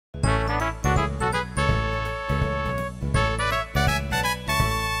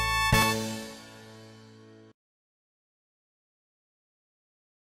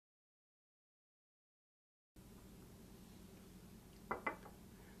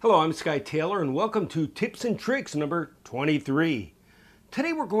Hello, I'm Skye Taylor and welcome to Tips and Tricks number 23.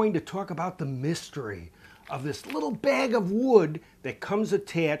 Today we're going to talk about the mystery of this little bag of wood that comes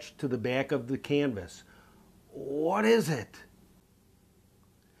attached to the back of the canvas. What is it?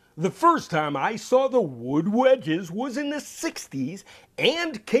 The first time I saw the wood wedges was in the 60s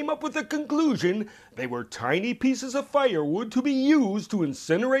and came up with the conclusion they were tiny pieces of firewood to be used to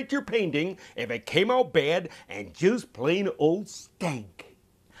incinerate your painting if it came out bad and just plain old stank.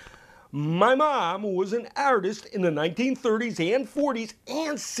 My mom was an artist in the 1930s and 40s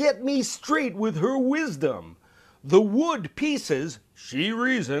and set me straight with her wisdom. The wood pieces, she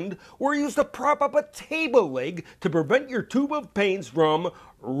reasoned, were used to prop up a table leg to prevent your tube of paints from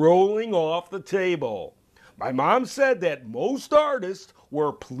rolling off the table. My mom said that most artists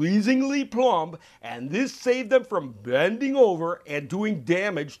were pleasingly plump and this saved them from bending over and doing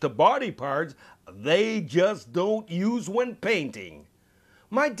damage to body parts they just don't use when painting.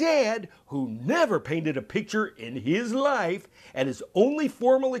 My dad, who never painted a picture in his life and his only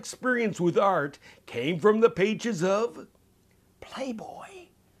formal experience with art came from the pages of Playboy,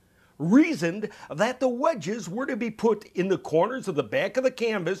 reasoned that the wedges were to be put in the corners of the back of the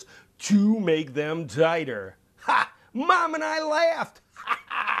canvas to make them tighter. Ha! Mom and I laughed. Ha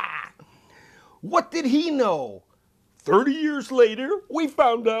ha! What did he know? 30 years later, we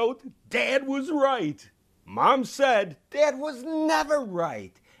found out Dad was right. Mom said Dad was never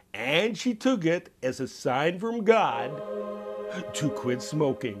right, and she took it as a sign from God to quit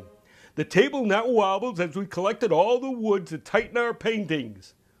smoking. The table now wobbles as we collected all the wood to tighten our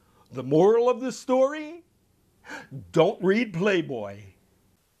paintings. The moral of the story? Don't read Playboy.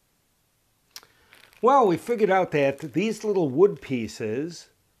 Well, we figured out that these little wood pieces,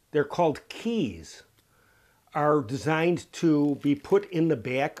 they're called keys, are designed to be put in the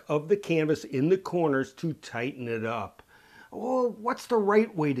back of the canvas in the corners to tighten it up. Well, what's the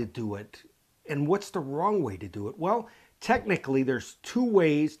right way to do it? And what's the wrong way to do it? Well, technically there's two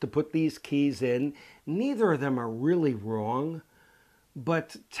ways to put these keys in. Neither of them are really wrong,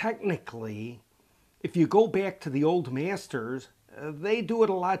 but technically, if you go back to the old masters, they do it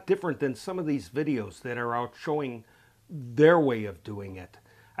a lot different than some of these videos that are out showing their way of doing it.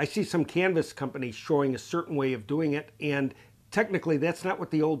 I see some canvas companies showing a certain way of doing it, and technically that's not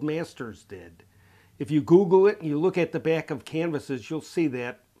what the old masters did. If you Google it and you look at the back of canvases, you'll see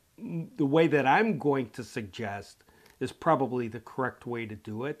that the way that I'm going to suggest is probably the correct way to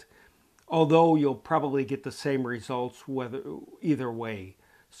do it, although you'll probably get the same results either way.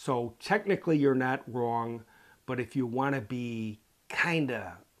 So technically you're not wrong, but if you want to be kind of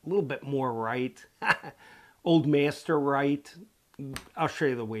a little bit more right, old master right, I'll show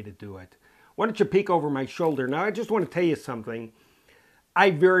you the way to do it. Why don't you peek over my shoulder? Now, I just want to tell you something. I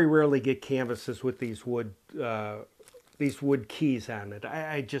very rarely get canvases with these wood keys on it.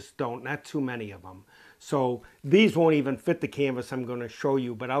 I just don't, not too many of them. So these won't even fit the canvas I'm going to show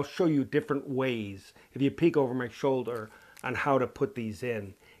you, but I'll show you different ways, if you peek over my shoulder, on how to put these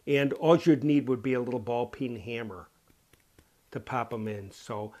in. And all you'd need would be a little ball peen hammer to pop them in.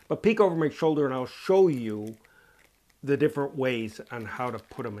 So, but peek over my shoulder and I'll show you the different ways on how to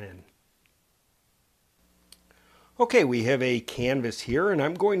put them in. Okay, we have a canvas here and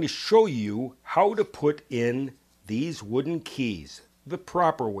I'm going to show you how to put in these wooden keys, the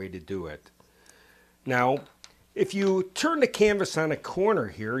proper way to do it. Now, if you turn the canvas on a corner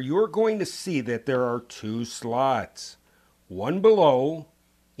here, you're going to see that there are two slots, one below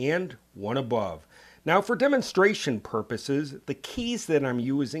and one above. Now, for demonstration purposes, the keys that I'm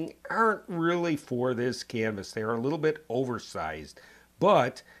using aren't really for this canvas. They're a little bit oversized,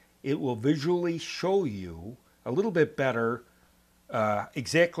 but it will visually show you a little bit better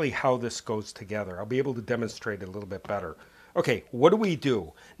exactly how this goes together. I'll be able to demonstrate it a little bit better. Okay, what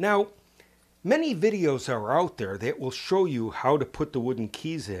do? Now, many videos are out there that will show you how to put the wooden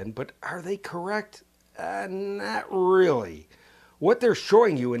keys in, but are they correct? Not really. What they're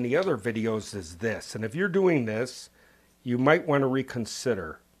showing you in the other videos is this, and if you're doing this, you might want to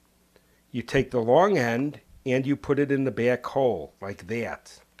reconsider. You take the long end and you put it in the back hole, like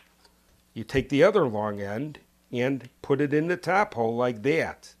that. You take the other long end and put it in the top hole, like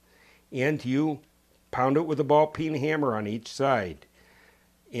that. And you pound it with a ball peen hammer on each side.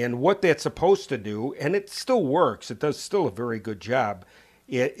 And what that's supposed to do, and it still works, it does still a very good job,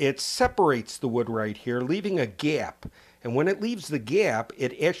 it separates the wood right here, leaving a gap. And when it leaves the gap,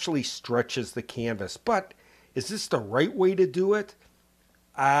 it actually stretches the canvas. But is this the right way to do it?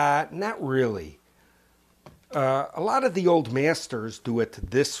 Not really. A lot of the old masters do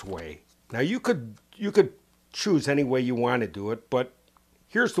it this way. Now you could choose any way you want to do it, but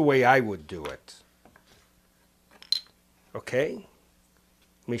here's the way I would do it. Okay?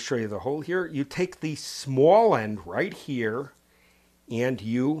 me show you the hole here. You take the small end right here and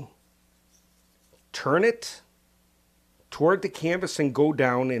you turn it toward the canvas and go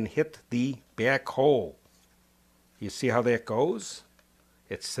down and hit the back hole. You see how that goes?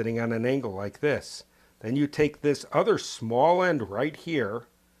 It's sitting on an angle like this. Then you take this other small end right here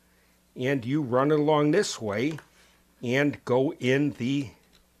and you run it along this way and go in the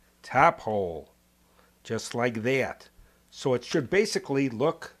top hole, just like that. So it should basically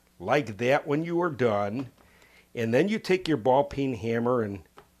look like that when you are done. And then you take your ball peen hammer and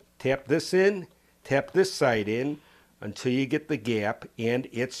tap this in, tap this side in until you get the gap, and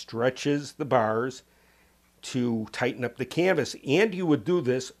it stretches the bars to tighten up the canvas. And you would do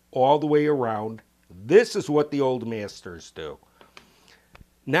this all the way around. This is what the old masters do.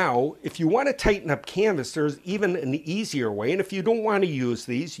 Now, if you want to tighten up canvas, there's even an easier way. And if you don't want to use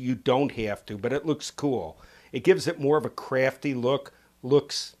these, you don't have to, but it looks cool. It gives it more of a crafty look,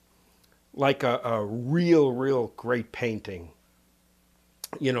 looks like a real great painting.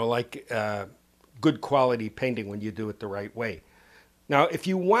 You know, like good quality painting when you do it the right way. Now, if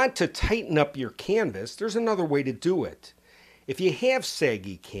you want to tighten up your canvas, there's another way to do it. If you have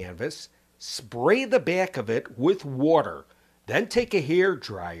saggy canvas, spray the back of it with water. Then take a hair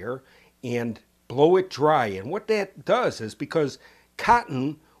dryer and blow it dry. And what that does is, because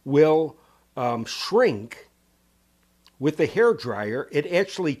cotton will shrink with the hair dryer, it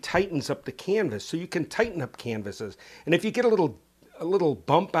actually tightens up the canvas. So you can tighten up canvases. And if you get a little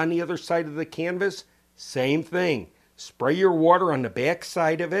bump on the other side of the canvas, same thing. Spray your water on the back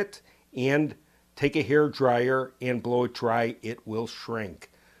side of it and take a hair dryer and blow it dry. It will shrink.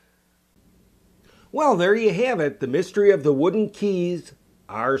 Well, there you have it. The mystery of the wooden keys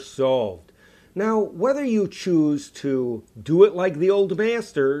are solved. Now, whether you choose to do it like the old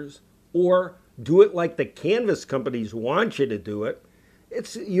masters or do it like the canvas companies want you to do it,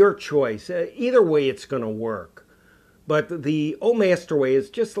 it's your choice. Either way, it's going to work. But the old master way is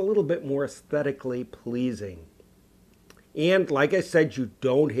just a little bit more aesthetically pleasing. And like I said, you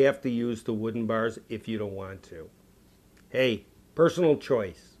don't have to use the wooden bars if you don't want to. Hey, personal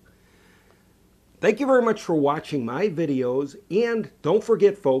choice. Thank you very much for watching my videos, and don't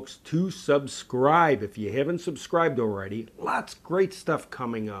forget, folks, to subscribe if you haven't subscribed already. Lots of great stuff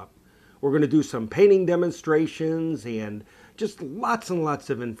coming up. We're going to do some painting demonstrations and just lots and lots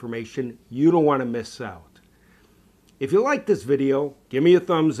of information you don't want to miss out. If you liked this video, give me a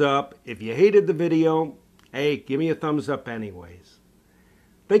thumbs up. If you hated the video, hey, give me a thumbs up anyways.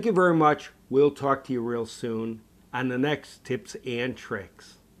 Thank you very much. We'll talk to you real soon on the next Tips and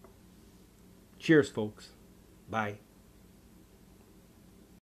Tricks. Cheers, folks. Bye.